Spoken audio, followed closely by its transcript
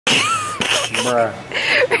Bruh.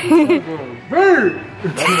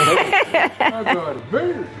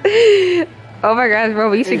 Oh my gosh,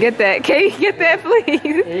 bro, you should get that. Can you get that,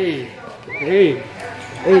 please? Hey.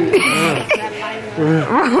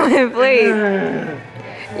 Roman, please.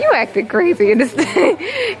 You acting crazy in this thing.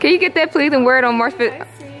 Can you get that, please, and wear it on March 5th?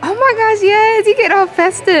 Oh my gosh, yes, you get all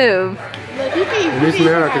festive. This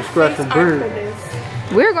man I can scratch a bird.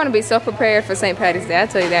 We're going to be so prepared for St. Patty's Day, I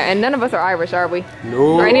tell you that. And none of us are Irish, are we?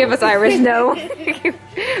 No. Are any of us Irish? No.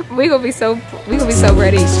 we gonna be so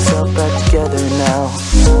ready. Back together now.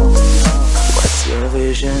 What's your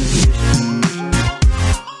vision?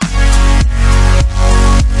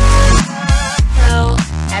 Hello.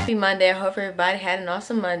 Happy Monday. I hope everybody had an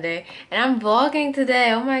awesome Monday. And I'm vlogging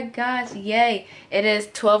today. Oh my gosh, yay. It is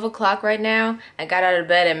 12 o'clock right now. I got out of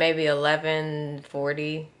bed at maybe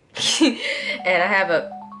 11:40. And I have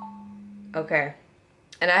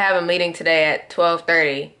a meeting today at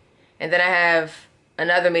 12:30, and then I have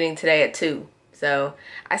another meeting today at 2. So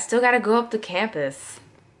I still gotta go up to campus.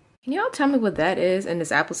 Can y'all tell me what that is in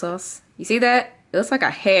this applesauce? You see that? It looks like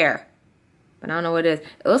a hair, but I don't know what it is.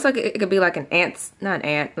 It looks like it could be like not an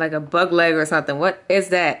ant, like a bug leg or something. What is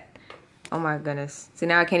that? Oh my goodness. See,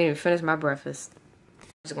 now I can't even finish my breakfast. I'm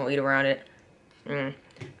just gonna eat around it.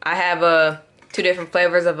 I have 2 different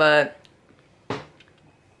flavors of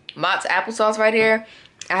Mott's applesauce right here.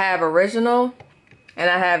 I have original and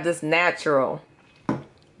I have this natural.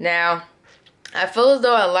 Now, I feel as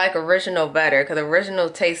though I like original better because original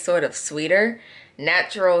tastes sort of sweeter.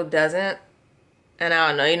 Natural doesn't. And I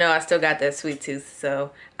don't know, you know, I still got that sweet tooth,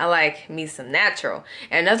 so I like me some natural.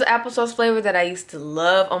 And another applesauce flavor that I used to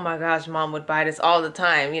love, oh my gosh, Mom would buy this all the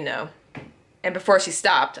time, you know. And before she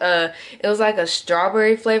stopped, it was like a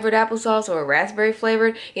strawberry flavored applesauce or a raspberry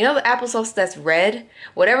flavored. You know the applesauce that's red?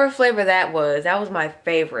 Whatever flavor that was my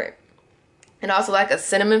favorite. And also like a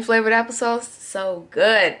cinnamon flavored applesauce, so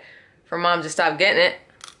good. For Mom just stopped getting it.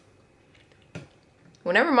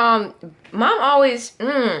 Whenever Mom always,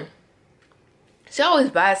 she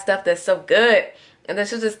always buys stuff that's so good, and then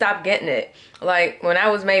she'll just stop getting it. Like when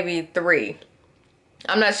I was maybe 3.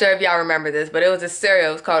 I'm not sure if y'all remember this, but it was a cereal.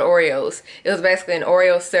 It was called Oreos. It was basically an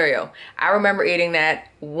Oreo cereal. I remember eating that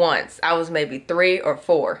once. I was maybe 3 or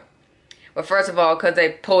 4. But first of all, because they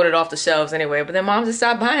pulled it off the shelves anyway. But then Mom just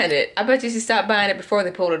stopped buying it. I bet you she stopped buying it before they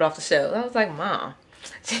pulled it off the shelves. I was like, Mom,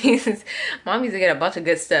 Jesus. Mom used to get a bunch of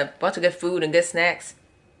good stuff, a bunch of good food and good snacks.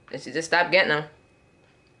 And she just stopped getting them.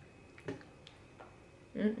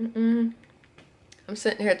 I'm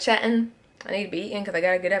sitting here chatting. I need to be eating because I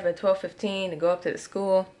gotta get up at 12:15 to go up to the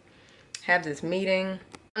school, have this meeting.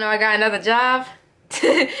 I know I got another job.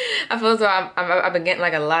 I feel as though I've been getting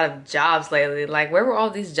like a lot of jobs lately. Like, where were all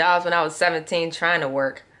these jobs when I was 17 trying to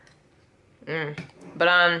work? But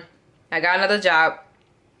I got another job.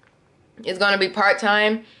 It's gonna be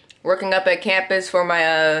part-time, working up at campus for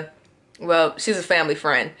my well, she's a family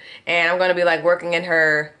friend, and I'm gonna be like working in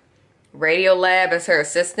her radio lab as her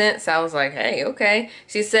assistant. So I was like, hey, okay.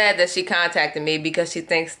 She said that she contacted me because she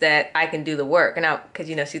thinks that I can do the work, and because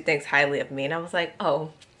you know she thinks highly of me. And I was like,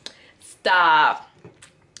 oh, stop.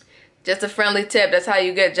 Just a friendly tip. That's how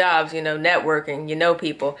you get jobs, you know, networking, you know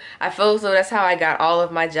people. I feel as though that's how I got all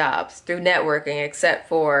of my jobs, through networking, except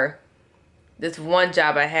for this one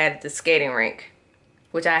job I had at the skating rink,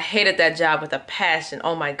 which I hated that job with a passion.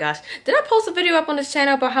 Oh my gosh. Did I post a video up on this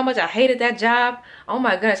channel about how much I hated that job? Oh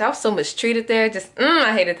my goodness, I was so mistreated there. Just,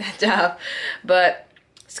 I hated that job. But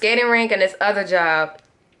skating rink and this other job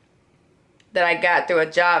that I got through a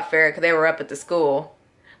job fair because they were up at the school.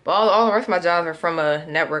 But all the rest of my jobs are from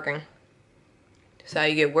networking. That's how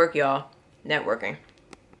you get work, y'all. Networking.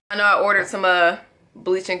 I know I ordered some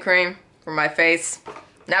bleaching cream for my face.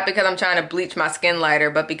 Not because I'm trying to bleach my skin lighter,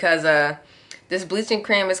 but because this bleaching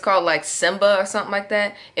cream is called like Simba or something like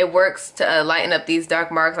that. It works to lighten up these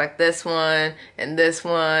dark marks like this one, and this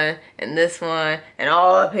one, and this one, and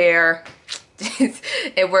all up here.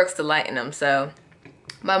 It works to lighten them. So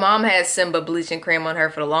my mom had Simba bleaching cream on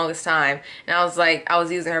her for the longest time. And I was like, I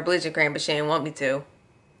was using her bleaching cream, but she didn't want me to.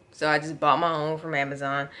 So I just bought my own from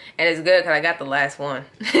Amazon. And it's good because I got the last one.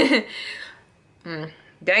 Dang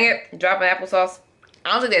it, dropping applesauce.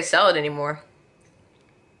 I don't think they sell it anymore.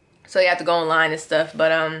 So you have to go online and stuff.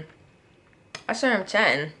 But I sure am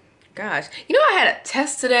chatting. Gosh. You know, I had a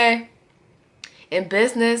test today in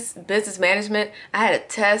business management. I had a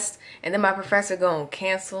test, and then my professor gonna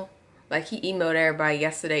cancel. Like, he emailed everybody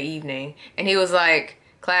yesterday evening, and he was like,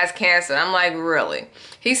 class canceled. I'm like, really?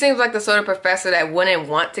 He seems like the sort of professor that wouldn't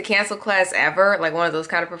want to cancel class ever, like one of those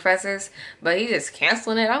kind of professors, but he just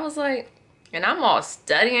canceling it. I was like, and I'm all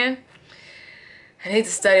studying. I need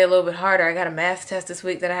to study a little bit harder. I got a math test this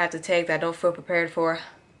week that I have to take that I don't feel prepared for.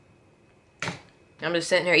 I'm just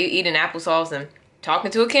sitting here eating applesauce and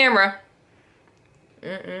talking to a camera.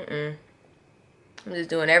 I'm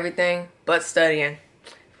just doing everything but studying.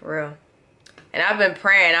 For real. And I've been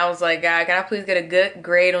praying. I was like, God, can I please get a good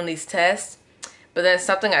grade on these tests? But then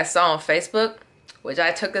something I saw on Facebook, which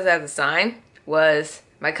I took this as a sign, was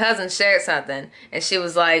my cousin shared something. And she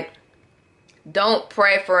was like, don't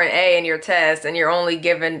pray for an A in your test and you're only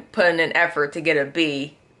putting an effort to get a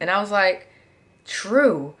B. And I was like,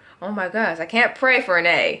 true. Oh my gosh, I can't pray for an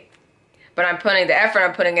A. But the effort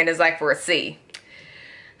I'm putting in is like for a C.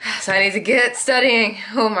 So I need to get studying.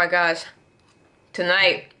 Oh my gosh.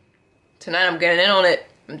 Tonight I'm getting in on it.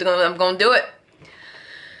 I'm gonna do it.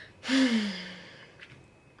 I'm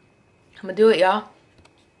gonna do it, y'all.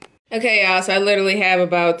 Okay, y'all, so I literally have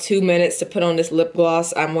about 2 minutes to put on this lip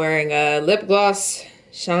gloss. I'm wearing a lip gloss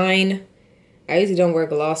Shine. I usually don't wear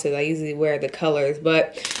glosses. I usually wear the colors.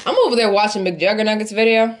 But I'm over there watching McJuggernuggets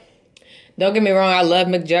video. Don't get me wrong, I love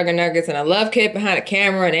McJuggernuggets and I love Kid Behind the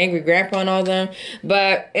Camera and Angry Grandpa and all them.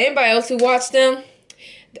 But anybody else who watched them,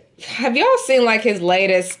 have y'all seen like his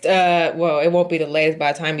latest, well, it won't be the latest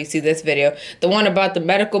by the time you see this video, the one about the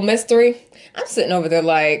medical mystery? I'm sitting over there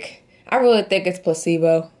like, I really think it's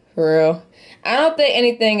placebo. For real. I don't think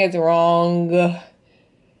anything is wrong.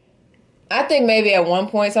 I think maybe at one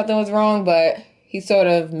point something was wrong, but he's sort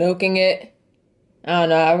of milking it. I don't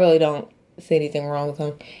know. I really don't see anything wrong with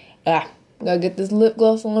him. Gotta get this lip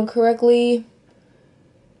gloss on correctly.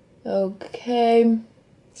 Okay.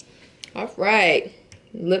 Alright.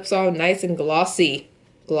 Lips all nice and glossy.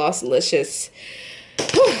 Glosslicious.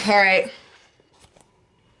 Alright.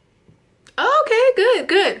 Okay,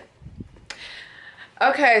 good.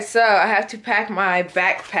 Okay, so I have to pack my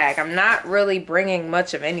backpack. I'm not really bringing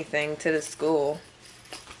much of anything to the school.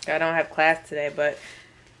 I don't have class today, but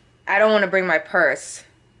I don't want to bring my purse.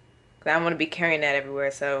 I don't want to be carrying that everywhere,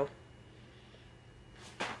 so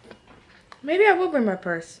maybe I will bring my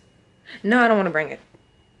purse. No, I don't want to bring it.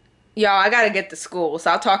 Y'all, I gotta get to school, so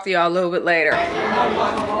I'll talk to y'all a little bit later.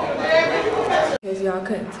 Because y'all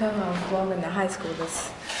couldn't tell, I was vlogging the high school. There's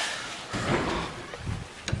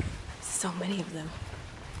so many of them.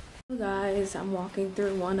 Guys, I'm walking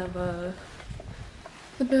through one of the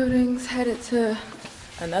buildings, headed to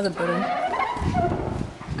another building.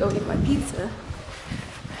 Go get my pizza.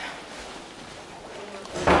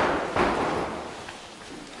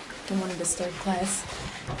 Don't want to disturb class.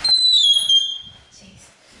 Jeez.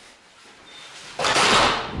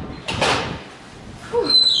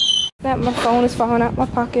 That my phone is falling out my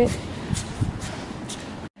pocket.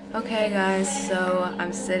 Okay guys, so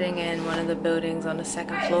I'm sitting in one of the buildings on the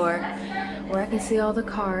second floor where I can see all the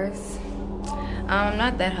cars. I'm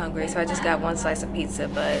not that hungry, so I just got one slice of pizza,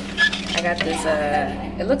 but I got this,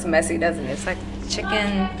 it looks messy, doesn't it? It's like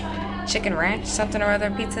chicken ranch, something or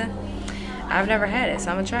other pizza. I've never had it,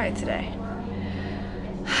 so I'm gonna try it today.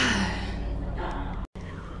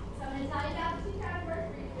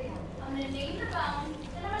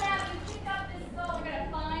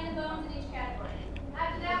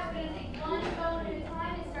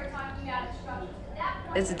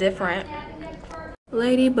 It's different.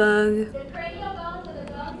 Ladybug.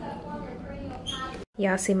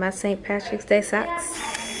 Y'all see my St. Patrick's Day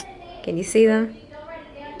socks? Can you see them?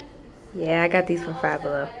 Yeah, I got these from Five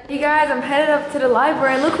Below. You guys, I'm headed up to the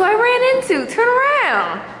library and look who I ran into. Turn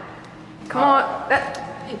around. Come on.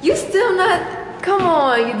 You still not, come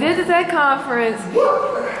on. You did this at conference.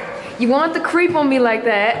 You want to creep on me like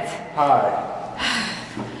that. Hi.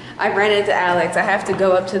 I ran into Alex. I have to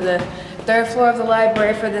go up to the third floor of the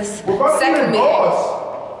library for this second meeting.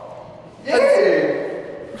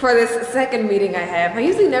 For this second meeting I have. I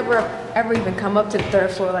usually never ever even come up to the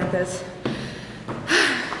third floor like this.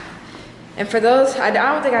 And for those, I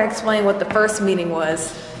don't think I explained what the first meeting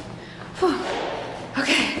was. Whew.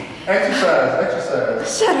 Okay.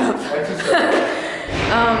 Exercise. Shut up. Exercise.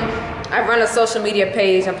 I run a social media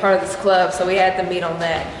page. I'm part of this club, so we had to meet on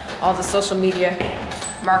that. All the social media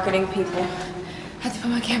marketing people. I have to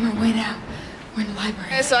put my camera away now. We're in the library.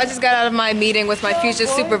 Okay, so I just got out of my meeting with my future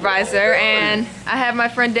supervisor, and I have my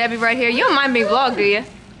friend Debbie right here. You don't mind me vlog, do you?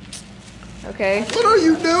 Okay. What are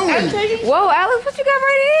you doing? Whoa, Alex, what you got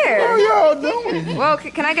right here? What are y'all doing? Whoa,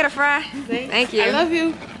 can I get a fry? Thank you. I love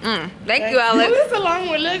you. Thank you, Alex. It's a long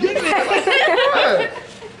one. Look at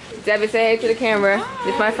Debbie, say hey to the camera.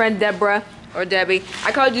 It's my friend Deborah, or Debbie.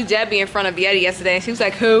 I called you Debbie in front of Yeti yesterday, and she was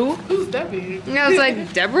like, who? Who's Debbie? And I was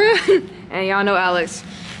like, Deborah? And y'all know Alex.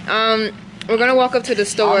 We're gonna walk up to the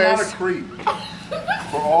stores. I'm not a creep.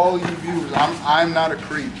 For all you viewers, I'm not a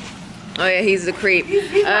creep. Oh yeah, he's the creep.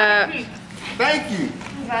 Thank you.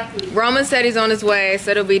 Roman said he's on his way,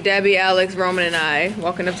 so it'll be Debbie, Alex, Roman, and I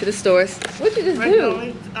walking up to the stores. What'd you just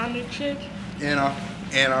do? On the chip. And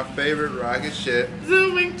our favorite rocket ship,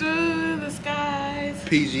 Zooming through the skies.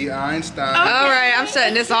 PG Einstein. All right, I'm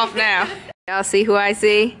shutting this off now. Y'all see who I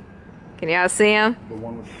see? Can y'all see him? The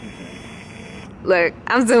one with the Look,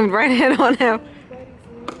 I'm zoomed right in on him.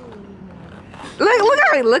 Look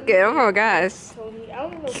how he looking. Oh my gosh.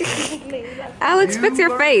 Alex, fix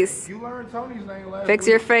your face. You learned Tony's name last Fix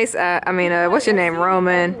your face. What's your name?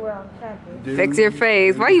 Roman. Dude, Fix your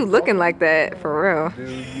face. Why are you looking like that? For real. Dude,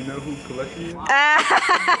 you know whose collection it is?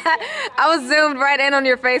 I was zoomed right in on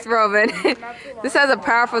your face, Roman. This has a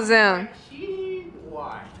powerful zoom.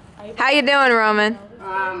 How you doing, Roman?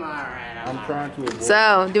 I'm alright. I'm trying to avoid.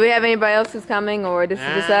 So, do we have anybody else who's coming, or this is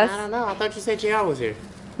just I us? don't know. I thought you said JR was here.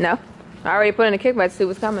 No. I already put in a kickback to see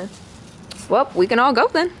what's coming. Well, we can all go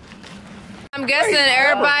then. I'm guessing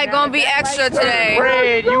everybody gonna be extra today.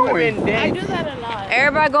 Fred, you have been dead. I do that a lot.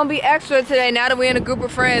 Everybody gonna be extra today. Now that we're in a group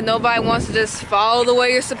of friends, nobody wants to just follow the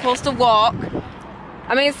way you're supposed to walk.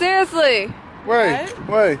 I mean, seriously. Wait.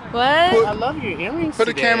 What? I love your earrings. Put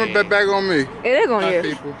the camera back on me. It is on Hi, you.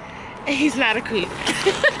 people. He's not a creep.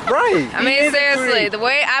 Right. I mean, seriously, the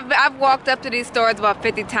way I've walked up to these stores about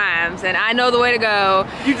 50 times, and I know the way to go.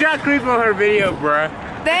 You dropped creep on her video, bruh.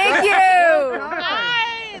 Thank you.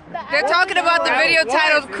 They're talking about the video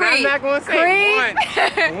titled Creep. I'm not gonna say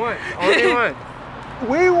Creep. one. Only one.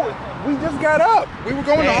 We just got up. We were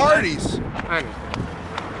going to Hardee's.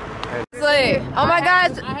 Oh my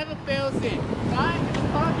gosh. I have a fail safe. If the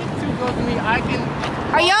car gets too close to me, I can.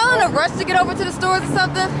 Are y'all in a rush to get over to the stores or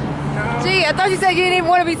something? No. Gee, I thought you said you didn't even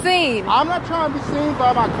want to be seen. I'm not trying to be seen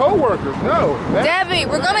by my coworkers. No. Debbie,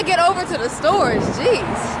 we're gonna get over to the stores.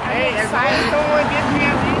 Jeez. Hey, as long as someone gets me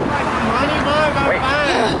at least like money bugs,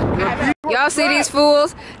 I'm fine. Y'all see these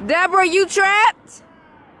fools? Deborah, you trapped?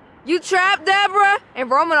 You trapped, Deborah? And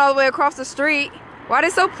Roman all the way across the street. Why they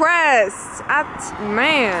so pressed?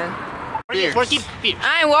 Man.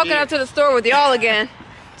 I ain't walking up to the store with y'all again.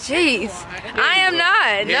 Jeez. I am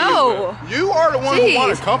not. No. You are the one who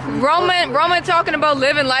wanted company. Roman talking about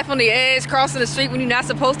living life on the edge, crossing the street when you're not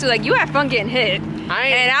supposed to. Like, you have fun getting hit.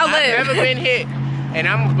 I'll live. I've never been hit. And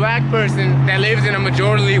I'm a black person that lives in a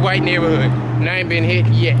majority white neighborhood. And I ain't been hit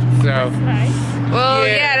yet, so. Well,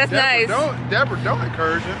 yeah, that's nice. Deborah, don't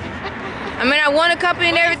encourage her. I mean, I want a company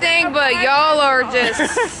and everything, but y'all are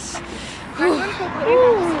just...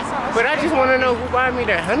 But I just want to know who bought me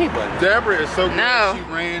that honey bun. Deborah is so glad No. she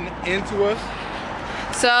ran into us.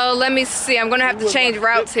 So let me see. I'm gonna have to change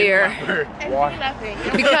routes here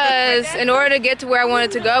because in order to get to where I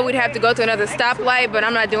wanted to go, we'd have to go to another stoplight. But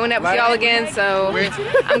I'm not doing that with y'all again, so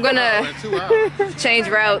I'm gonna change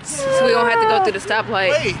routes so we don't have to go through the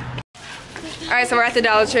stoplight. All right, so we're at the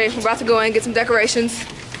Dollar Tree. We're about to go in and get some decorations.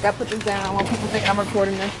 Gotta put this down. I want people to think I'm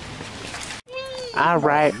recording this.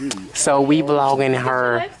 Alright, so we vlogging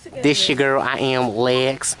her. This your girl,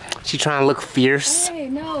 I.m.lex. She trying to look fierce. Hey,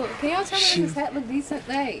 no. Can y'all tell me if this hat look decent?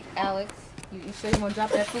 Hey, Alex, you sure you want to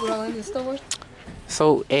drop that food all in the store?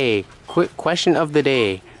 So, a quick question of the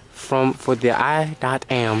day for the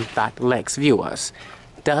i.m.lex viewers.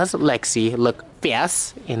 Does Lexi look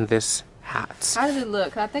fierce in this hat? How does it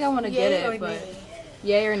look? I think I want to get it, but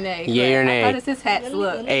yay or nay? Yay or nay? How does his hat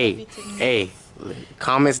look? Hey,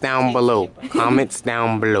 comments down below. Comments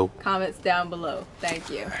down below. Comments down below. Thank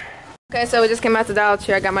you. Okay, so we just came out to Dollar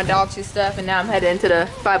Tree. I got my Dollar Tree stuff, and now I'm headed into the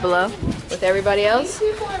Five Below with everybody else.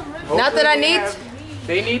 Not that I need.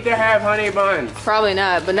 They need to have honey buns. Probably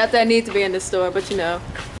not, but not that I need to be in the store, but you know.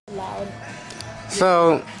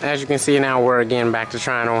 So, as you can see now, we're again back to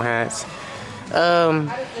trying on hats. How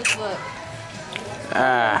does this look?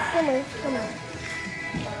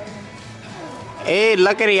 Hey,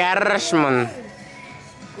 look at the Irishman.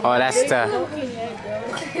 Oh, that's tough.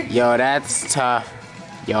 Yo, that's tough.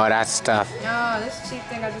 Yo, that's tough. No, this cheap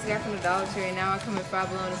thing I just got from the Dollar Tree, and now I come in Five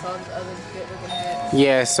Below and it's all these other good looking hats.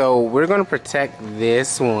 Yeah, so we're gonna protect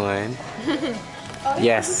this one.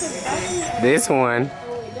 Yes, this one.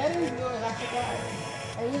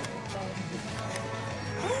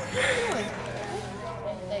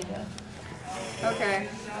 Okay,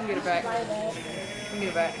 I'll get it back. Get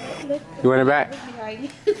it back. You want it back?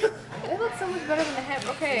 It looks so much better than the hat.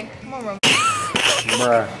 Okay, come on, Roman.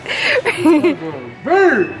 Bruh.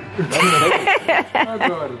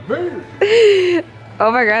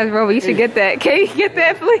 Oh my gosh, Roman, you should get that. Can you get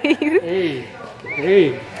that, please?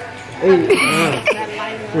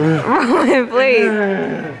 Roman, please.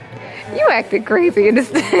 You acting crazy in this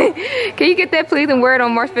thing. Can you get that, please, and wear it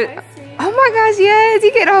on March 5th? Oh my gosh, yes,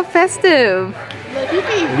 you get all festive. Look, you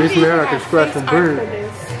can This man like a scratch from bird.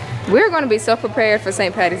 We're going to be so prepared for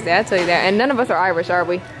St. Patty's Day, I tell you that. And none of us are Irish, are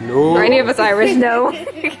we? No. Are any of us Irish? No.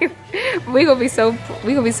 we gonna be so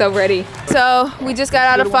ready. So we just got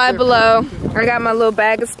out of Five Below. I got my little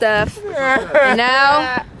bag of stuff. And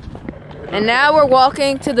now we're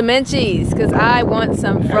walking to the Menchie's because I want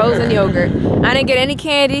some frozen yogurt. I didn't get any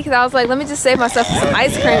candy because I was like, let me just save myself some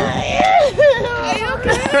ice cream.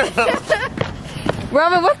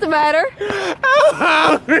 Roman, what's the matter? I'm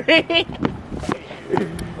hungry.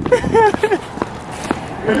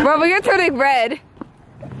 Roman, you're turning red.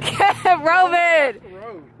 Roman!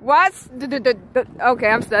 What's... Okay,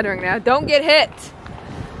 I'm stuttering now. Don't get hit.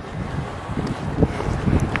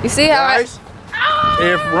 You see how Guys,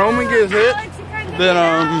 if Roman gets hit,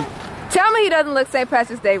 then Tell me he doesn't look St.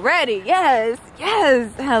 Patrick's Day ready. Yes.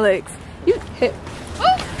 Yes, Alex. You hit...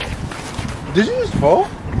 did you just fall?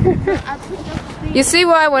 You see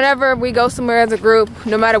why whenever we go somewhere as a group,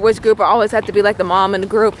 no matter which group, I always have to be like the mom in the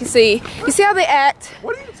group. You see how they act?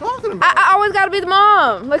 What are you talking about? I always gotta be the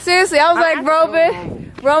mom. Like seriously, I was like,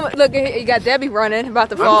 Roman, look, you got Debbie running, about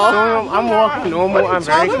to fall. I'm walking normal. I'm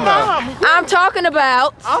very calm. I'm talking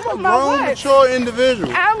about. I'm a grown, mature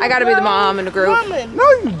individual. I gotta be the mom in the group. No,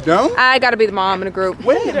 you don't. I gotta be the mom in the group.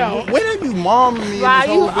 When have you mommed me in this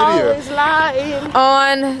whole video?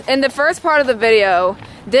 In the first part of the video,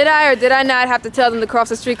 did I or did I not have to tell them to cross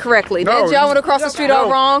the street correctly? No, Did y'all want to cross the street all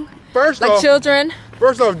wrong? First like off, children?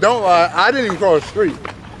 First off, don't lie. I didn't even cross the street.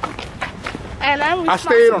 And I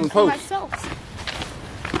stayed on the post. myself.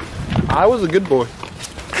 I was a good boy.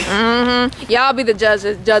 Y'all be the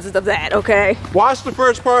judges of that, okay? Watch the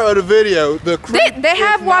first part of the video. They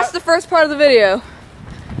have watched the first part of the video.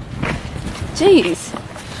 Jeez.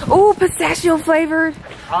 Ooh, pistachio flavored.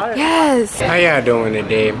 Yes. How y'all doing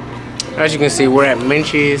today? As you can see, we're at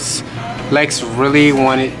Menchie's. Lex really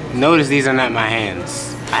wanted. Notice these are not my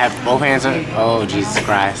hands. I have both hands on. Oh Jesus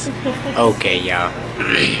Christ. Okay, y'all.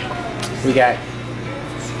 We got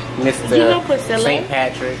Mr. St.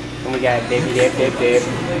 Patrick, and we got Debbie, Deb.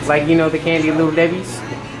 Like, you know the candy Little Debbie's?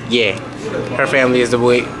 Yeah. Her family is the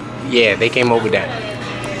boy. Yeah, they came over with that.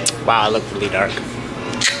 Wow, I look really dark.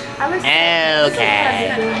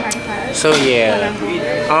 Okay. So yeah,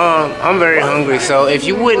 I'm very hungry. So if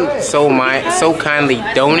you wouldn't so kindly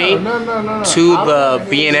donate to the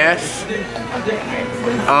BNF,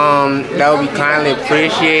 that would be kindly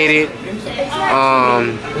appreciated.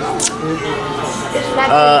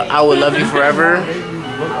 I would love you forever.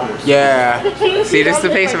 Yeah. See, this is the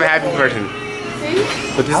face of a happy person,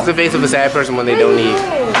 but this is the face of a sad person when they don't need.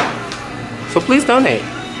 So please donate.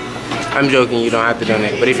 I'm joking, you don't have to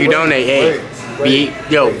donate. But if you donate, hey,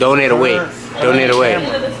 donate away. Donate away. On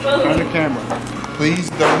the camera. Please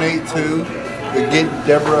donate to the Get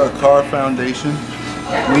Deborah a Car Foundation.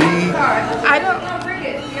 I don't.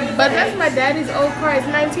 But that's my daddy's old car. It's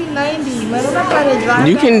 1990. Man, I'm not trying to drive.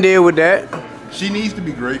 You can deal with that. She needs to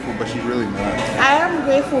be grateful, but she's really not. I am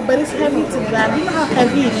grateful, but it's heavy to grab. You know how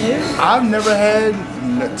heavy it is? I've never had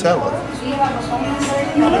Nutella.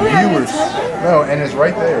 You never had Viewers. Nutella? No, and it's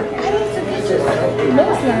right there. I need some pictures. No,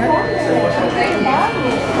 it's not.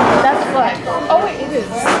 That's fun. Oh, wait, it is.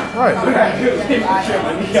 Right. Have you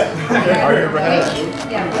ever had it?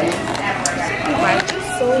 It's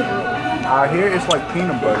so good. I hear it's like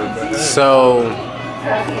peanut butter. But So,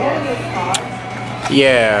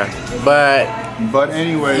 yeah, but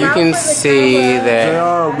anyway, you can see that.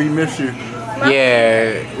 JR, we miss you.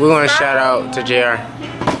 Yeah, we want to shout out to JR.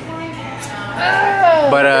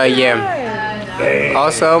 But yeah.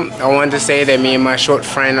 Also, I wanted to say that me and my short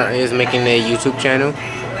friend is making a YouTube channel.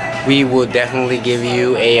 We will definitely give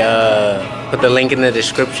you put the link in the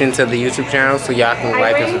description to the YouTube channel so y'all can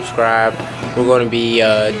like and subscribe. We're going to be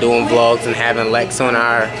doing vlogs and having Lex on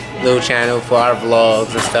our little channel for our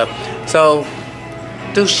vlogs and stuff. So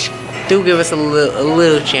do give us a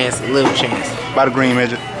little chance, By the green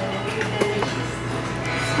midget.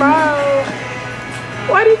 Bro,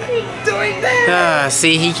 why do you keep doing that?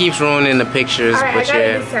 See, he keeps ruining the pictures, All right, but I got it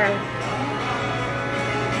yeah. this time.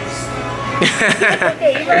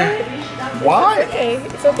 Okay, you ready? Why? Okay,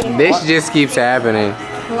 it's okay. This just keeps happening.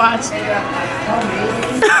 Watch.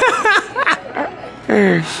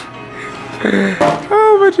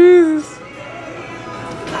 Oh my Jesus.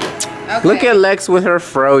 Okay. Look at Lex with her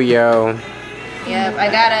froyo. Yep, I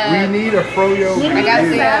got We need a froyo.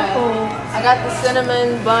 I got the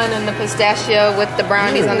cinnamon bun and the pistachio with the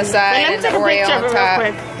brownies on the side and the Oreo on top.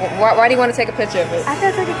 Why do you want to take a picture of it? I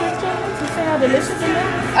gotta take a picture to see how delicious it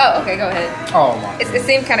is. Oh, okay, go ahead. Oh my. It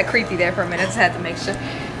seemed kind of creepy there for a minute. I just had to make sure.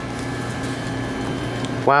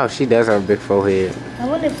 Wow, she does have a big forehead. I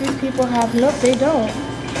wonder if these people have. Nope, they don't.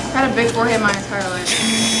 Had a big forehead my entire life.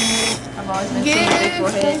 I've always been seeing a big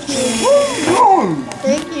forehead. No.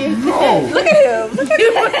 Thank you. No. Look at him. Look at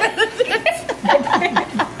him.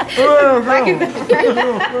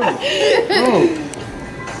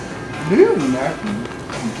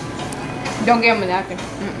 Don't give him a napkin.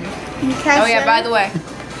 Oh yeah, by the way,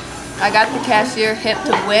 I got the cashier hip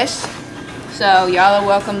to Wish. So y'all are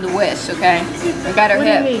welcome to Wish, okay? I got her What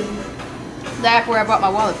hip. do you mean? That's where I bought my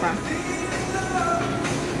wallet from.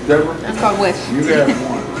 Deborah, It's called Wish. you have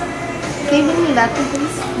one. Can you give me that,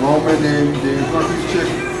 please? Roman and Grumpy's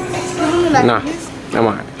chicken. Give me that, No, please. I'm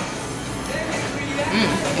on.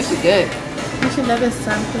 This is good. You should let us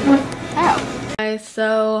something. How? Guys,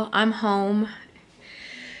 so I'm home.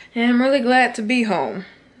 And I'm really glad to be home.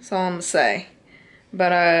 That's all I'm gonna say.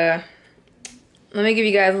 But let me give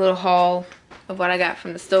you guys a little haul of what I got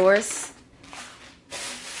from the stores.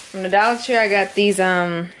 From the Dollar Tree, I got these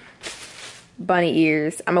bunny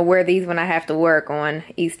ears. I'm gonna wear these when I have to work on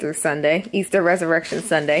Easter Sunday. Easter Resurrection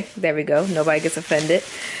Sunday. There we go. Nobody gets offended.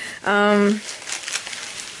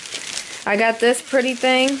 I got this pretty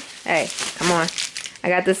thing. Hey, come on. I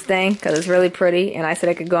got this thing because it's really pretty. And I said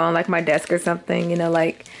I could go on like my desk or something. You know,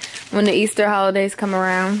 like when the Easter holidays come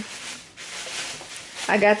around.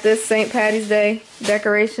 I got this St. Patty's Day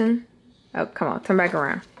decoration. Oh, come on. Turn back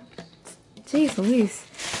around. Jeez Louise.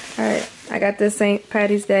 Alright. I got this St.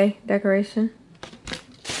 Patty's Day decoration.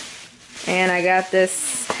 And I got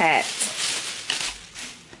this hat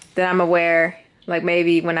that I'm gonna wear like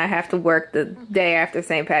maybe when I have to work the day after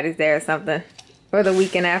St. Patty's Day or something. Or the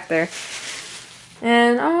weekend after.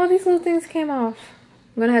 And all these little things came off.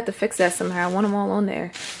 I'm gonna have to fix that somehow. I want them all on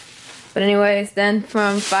there. But anyways, then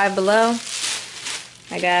from Five Below,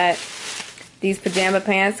 I got these pajama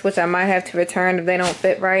pants, which I might have to return if they don't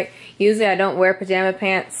fit right. Usually I don't wear pajama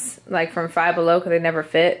pants like from Five Below because they never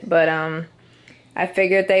fit. But I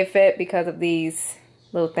figured they fit because of these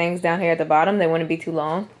little things down here at the bottom. They wouldn't be too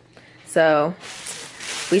long. So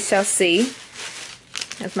we shall see.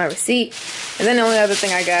 That's my receipt. And then the only other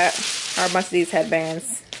thing I got are a bunch of these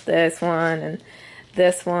headbands. This one and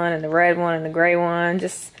this one and the red one and the gray one.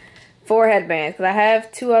 Just 4 headbands. Because I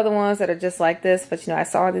have 2 other ones that are just like this. But you know, I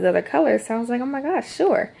saw these other colors. So I was like, oh my gosh,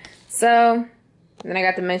 sure. So then I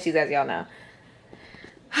got the Menchies, as y'all know.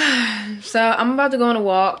 So I'm about to go on a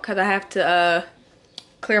walk because I have to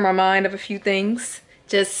clear my mind of a few things.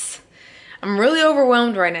 I'm really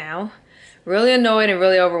overwhelmed right now. Really annoyed and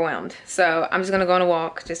really overwhelmed. So I'm just going to go on a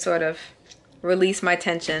walk. Just sort of release my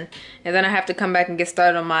tension. And then I have to come back and get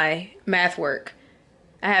started on my math work.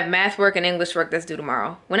 I have math work and English work that's due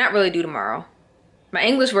tomorrow. Well, not really due tomorrow. My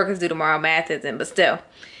English work is due tomorrow. Math isn't, but still.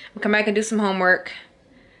 I'll come back and do some homework.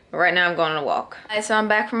 But right now I'm going on a walk. Alright, so I'm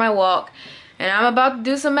back from my walk. And I'm about to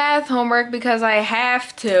do some math homework because I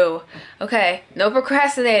have to. Okay, no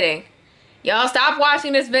procrastinating. Y'all stop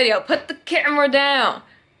watching this video. Put the camera down.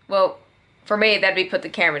 Well, for me, that'd be put the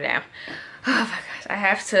camera down. Oh my gosh, I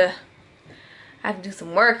have to do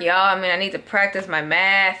some work, y'all. I mean, I need to practice my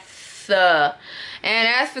math. And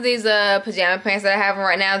as for these pajama pants that I have on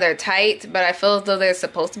right now, they're tight, but I feel as though they're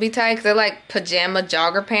supposed to be tight because they're like pajama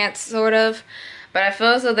jogger pants, sort of. But I feel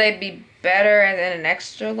as though they'd be better as in an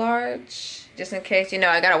extra large, just in case, you know,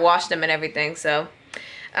 I gotta wash them and everything. So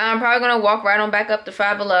I'm probably gonna walk right on back up to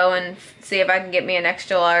Five Below and see if I can get me an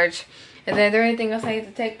extra large. And then, is there anything else I need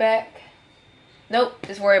to take back? Nope,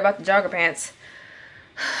 just worry about the jogger pants.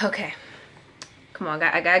 Okay, come on,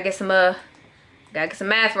 I gotta get some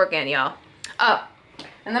math work in, y'all. Oh,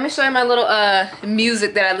 and let me show you my little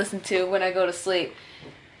music that I listen to when I go to sleep.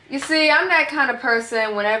 You see, I'm that kind of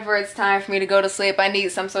person, whenever it's time for me to go to sleep, I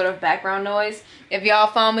need some sort of background noise. If y'all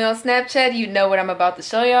follow me on Snapchat, you know what I'm about to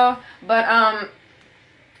show y'all. But,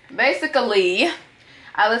 basically,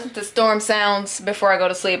 I listen to storm sounds before I go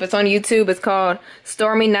to sleep. It's on YouTube. It's called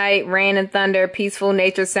Stormy Night, Rain and Thunder, Peaceful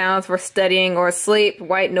Nature Sounds for Studying or Sleep,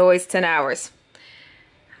 White Noise, 10 hours.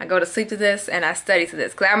 I go to sleep to this and I study to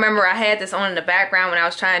this. Because I remember I had this on in the background when I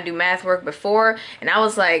was trying to do math work before. And I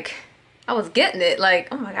was like, I was getting it. Like,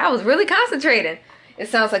 oh my God, I was really concentrating. It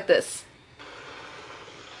sounds like this.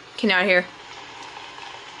 Can y'all hear?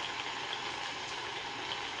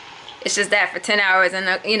 It's just that for 10 hours.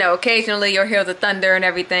 And, you know, occasionally you'll hear the thunder and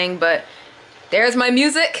everything. But there's my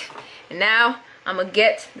music. And now I'm going to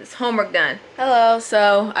get this homework done. Hello.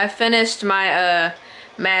 So I finished my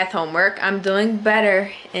math homework. I'm doing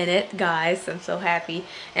better in it, guys. I'm so happy.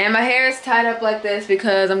 And my hair is tied up like this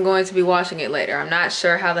because I'm going to be washing it later. I'm not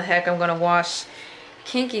sure how the heck I'm going to wash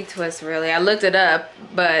Kinky Twist, really. I looked it up,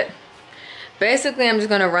 but basically I'm just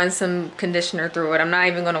going to run some conditioner through it. I'm not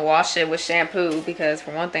even going to wash it with shampoo because,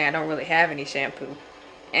 for one thing, I don't really have any shampoo.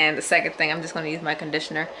 And the second thing, I'm just going to use my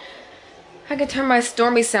conditioner. I can turn my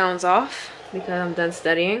stormy sounds off because I'm done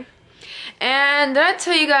studying. And did I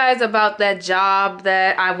tell you guys about that job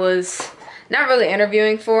that I was not really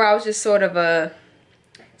interviewing for? I was just sort of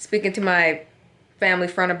speaking to my family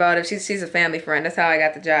friend about it. She's a family friend. That's how I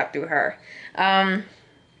got the job, through her.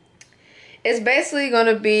 It's basically going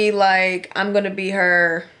to be like, I'm going to be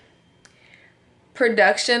her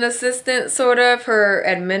production assistant, sort of, her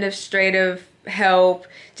administrative help,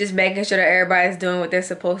 just making sure that everybody's doing what they're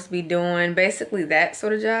supposed to be doing. Basically that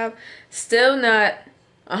sort of job. Still not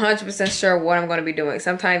 100% sure what I'm going to be doing.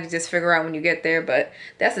 Sometimes you just figure out when you get there, but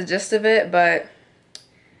that's the gist of it. But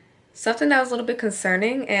something that was a little bit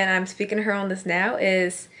concerning, and I'm speaking to her on this now,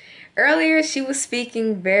 is earlier she was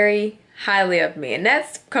speaking very highly of me, and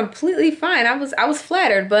that's completely fine. I was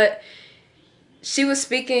flattered, but she was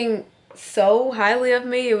speaking so highly of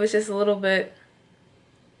me, it was just a little bit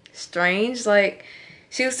strange. Like,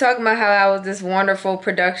 she was talking about how I was this wonderful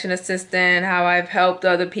production assistant, how I've helped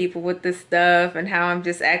other people with this stuff, and how I'm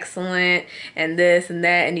just excellent, and this and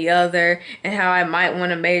that and the other, and how I might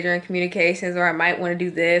want to major in communications, or I might want to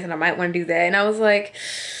do this and I might want to do that. And I was like,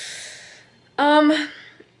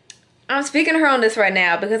 I'm speaking to her on this right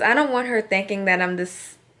now because I don't want her thinking that I'm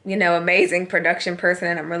this, you know, amazing production person,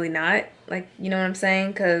 and I'm really not. Like, you know what I'm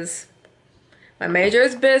saying? Because my major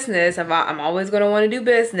is business. I'm always going to want to do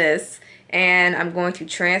business. And I'm going to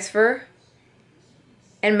transfer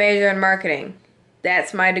and major in marketing.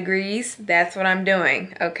 That's my degrees. That's what I'm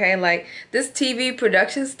doing. Okay, like, this TV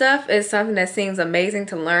production stuff is something that seems amazing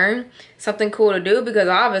to learn. Something cool to do, because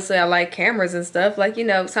obviously I like cameras and stuff. Like, you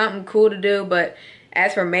know, something cool to do. But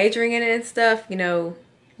as for majoring in it and stuff, you know,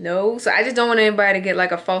 no. So I just don't want anybody to get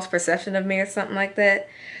like a false perception of me or something like that.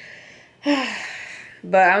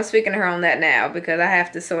 But I'm speaking to her on that now because I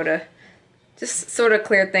have to sort of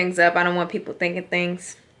clear things up. I don't want people thinking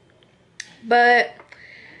things. But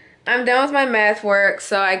I'm done with my math work,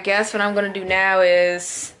 so I guess what I'm going to do now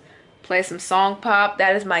is play some Song Pop.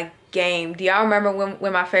 That is my game. Do y'all remember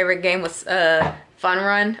when my favorite game was Fun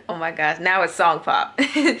Run? Oh my gosh, now it's Song Pop.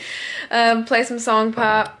 Play some Song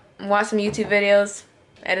Pop, watch some YouTube videos,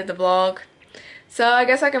 edit the vlog. So I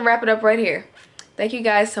guess I can wrap it up right here. Thank you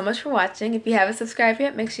guys so much for watching. If you haven't subscribed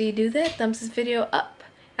yet, make sure you do that. Thumbs this video up.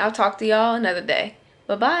 I'll talk to y'all another day.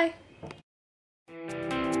 Bye-bye.